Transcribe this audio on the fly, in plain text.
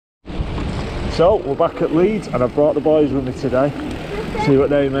So we're back at Leeds and I've brought the boys with me today. See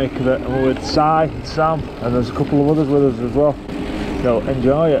what they make of it. And we're with Si and Sam and there's a couple of others with us as well. So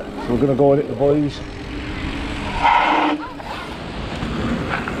enjoy it. So we're going to go in it, the boys.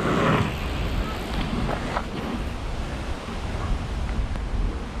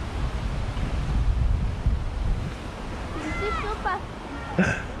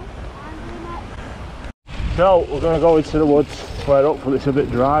 So we're going to go into the woods where hopefully it's a bit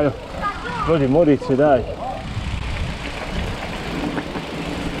drier. Bloody muddy today.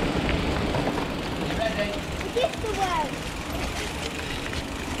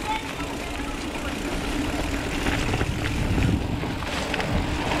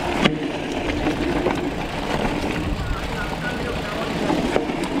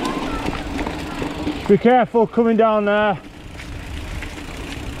 Be careful coming down there.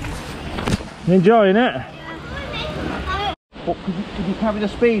 You enjoying it? But could you carry the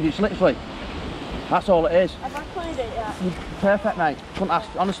speed? It's literally, that's all it is. Have I played it yet? Perfect, mate. Couldn't ask,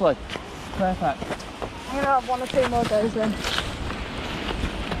 honestly. Perfect. I'm going to have 1 or 2 more goes then.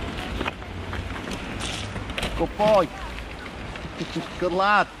 Good boy. Good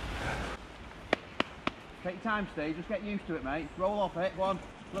lad. Take your time, Steve. Just get used to it, mate. Roll off it. One.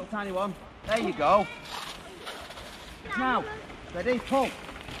 Little tiny one. There you go. Now. Ready? Pull.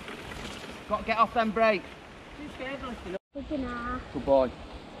 Got to get off them brakes. Good boy.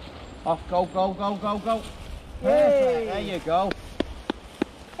 Off, go, go, go, go, go. Perfect, there you go.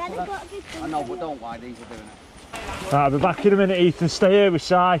 I know, but don't why these are doing it. Right, I'll be back in a minute, Ethan. Stay here with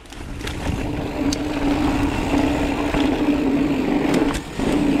Si.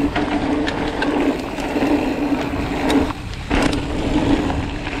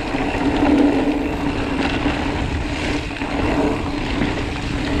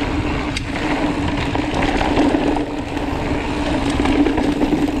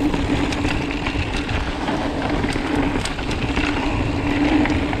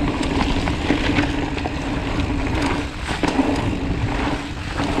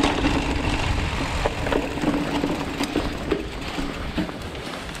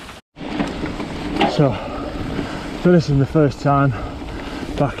 So this is my first time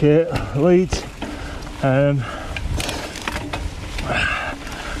back here at Leeds.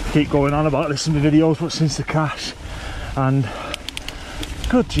 Keep going on about this in my videos, but since the crash, and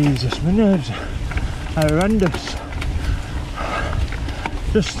good Jesus, my nerves are horrendous.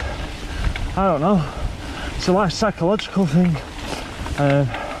 Just, I don't know, it's a life psychological thing.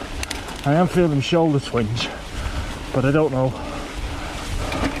 I am feeling my shoulder twinge, but I don't know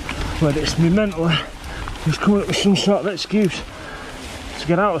whether it's me mentally just coming up with some sort of excuse to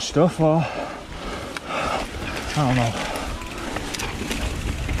get out of stuff, or I don't know.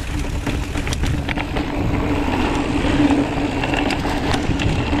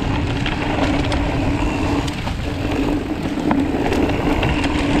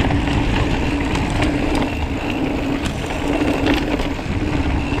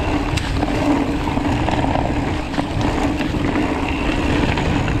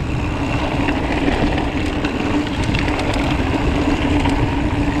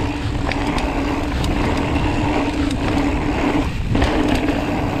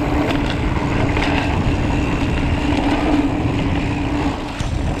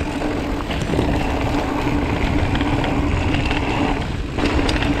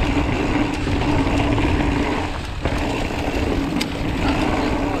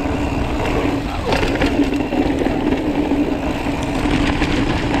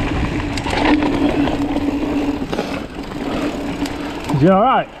 Is you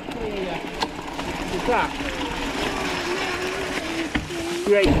alright? Yeah. What's that?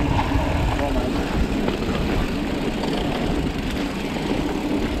 Great. Oh, man.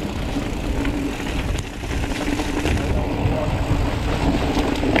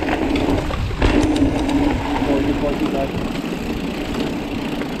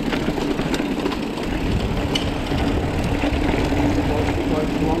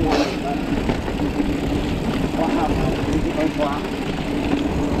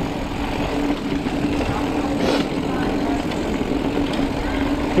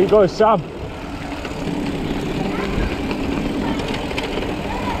 Keep going, Sam.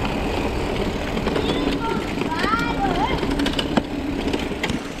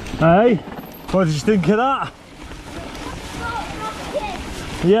 Hey, what did you think of that?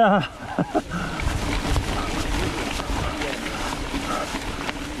 Yeah.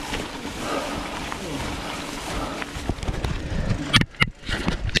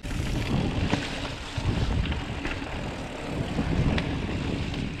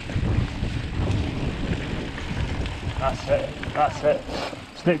 That's it, that's it.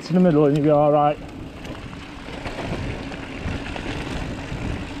 Stick to the middle and you'll be alright.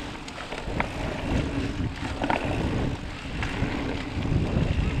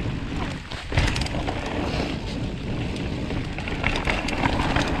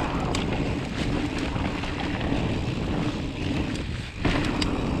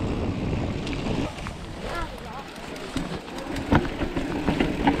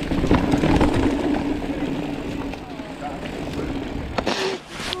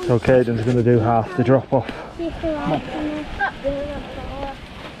 So Caden's going to do half the drop off. I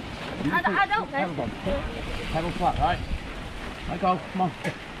don't know. Pedal flat, right? I go, come on.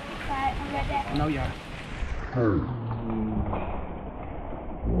 Right, I'm ready. I know you are.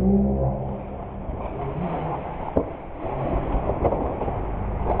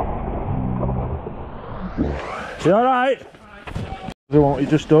 You alright? What you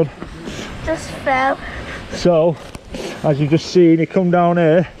just done? Just fell. So, as you've just seen, he come down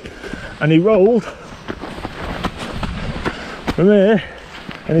here and he rolled from here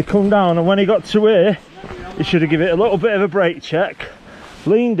and he come down, and when he got to here he should have given it a little bit of a brake check,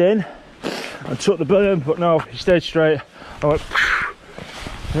 leaned in and took the berm, but no, he stayed straight. I went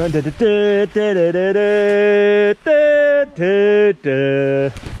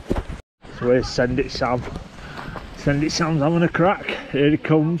so here's Send It Sam. Send It Sam's having a crack. Here he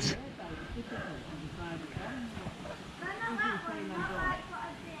comes.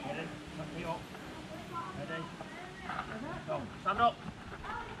 Stand up.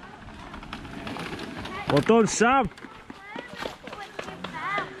 Well done, Sam.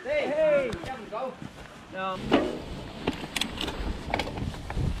 Hey, there we go. No.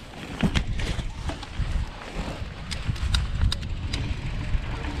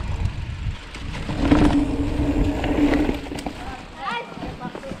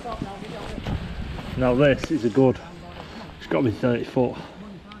 Now this is a good, it's got to be 30 foot.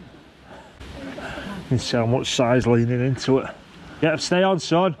 You can see how much size leaning into it. Yeah, stay on,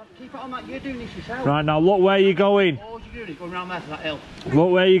 son. Keep it on that, you're doing this yourself. Right, now look where you're going. All you're doing is going round there to that hill.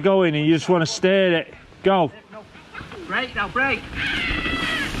 Look where you're going and you just want to steer it. Go. No. Brake now, brake.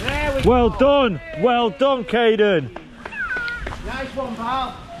 There we Well go. done. Well done, Caden. Nice one,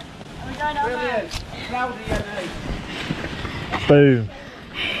 pal. Brilliant. Proud of you, mate. Boom.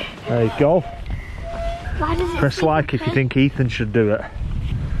 There you go. Why does it Press like if you think Ethan should do it.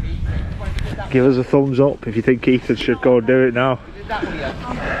 Give us a thumbs up if you think Ethan should go and do it now. You did that one,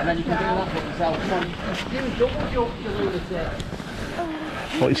 yeah? And then you can do that one yourself. Come on. Do double jump, you lunatic.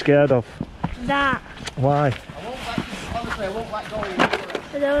 What are you scared of? that? Why? I won't let you, honestly, I won't let go of you.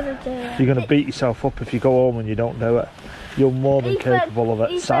 I don't want to do it. You're going to beat yourself up if you go home and you don't do it. You're more than Ethan, capable of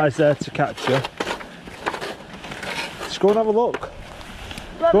it. Ethan. Size there to catch you. Just go and have a look.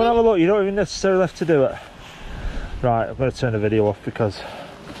 Go and have a look. You don't even necessarily have to do it. Right, I'm going to turn the video off because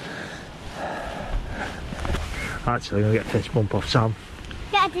actually I'm going to get fist bump off Sam.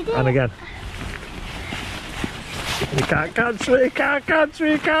 Yeah, I did it. And again. You can't cancel it, you can't cancel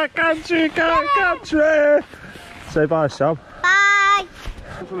it, you can't cancel it, you can't cancel it. Say bye, Sam. Bye.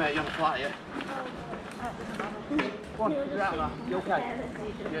 Come from here, you're on the flat here. Go on, you're out now. You okay?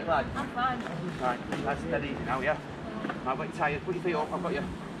 You're right. I'm fine. Right, that's dead easy now, yeah? I've got you tired. Put your feet up, I've got you.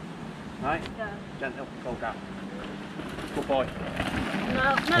 Right? Yeah. Gentle, go down. Good boy.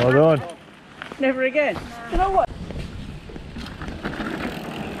 No, Well done. Never again. You know what?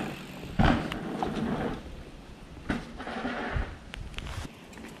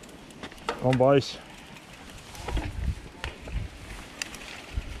 Come on, boys.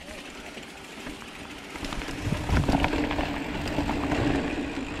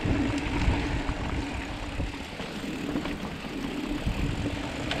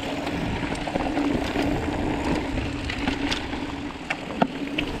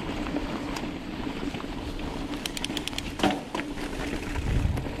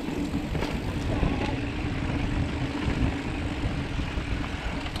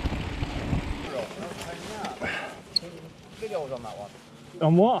 Videos on that one.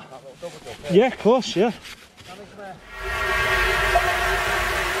 On what? That little double jump. Yeah, of course, yeah. Come here.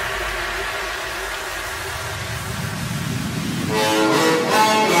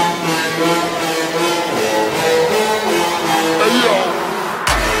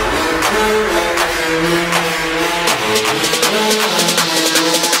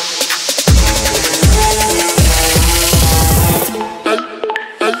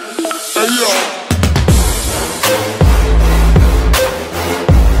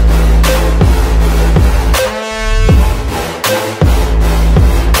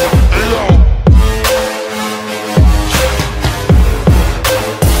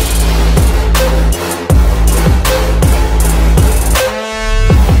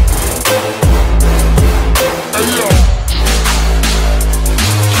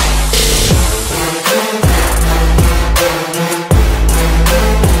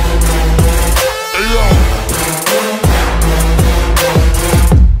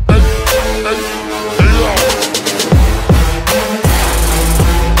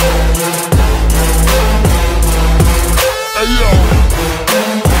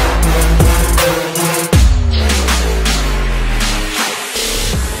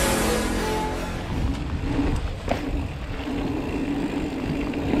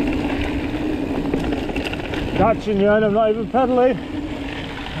 catching you and I'm not even pedalling.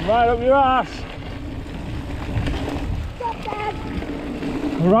 I'm right up your ass.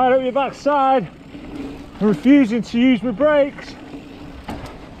 I'm right up your backside. I'm refusing to use my brakes.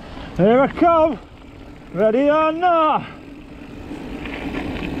 Here I come. Ready or not.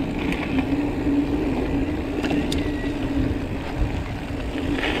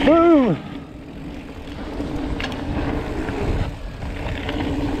 Boom.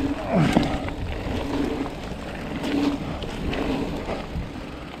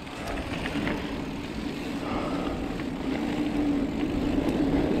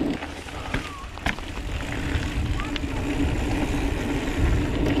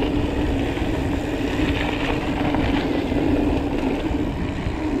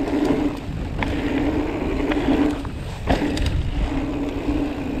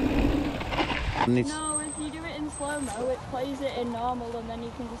 No, if you do it in slow-mo, it plays it in normal and then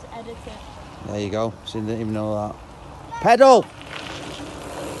you can just edit it. There you go. So you didn't even know that. Pedal!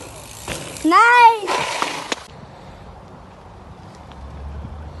 Nice!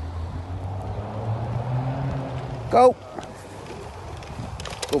 Go!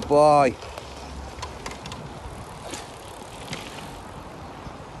 Good boy.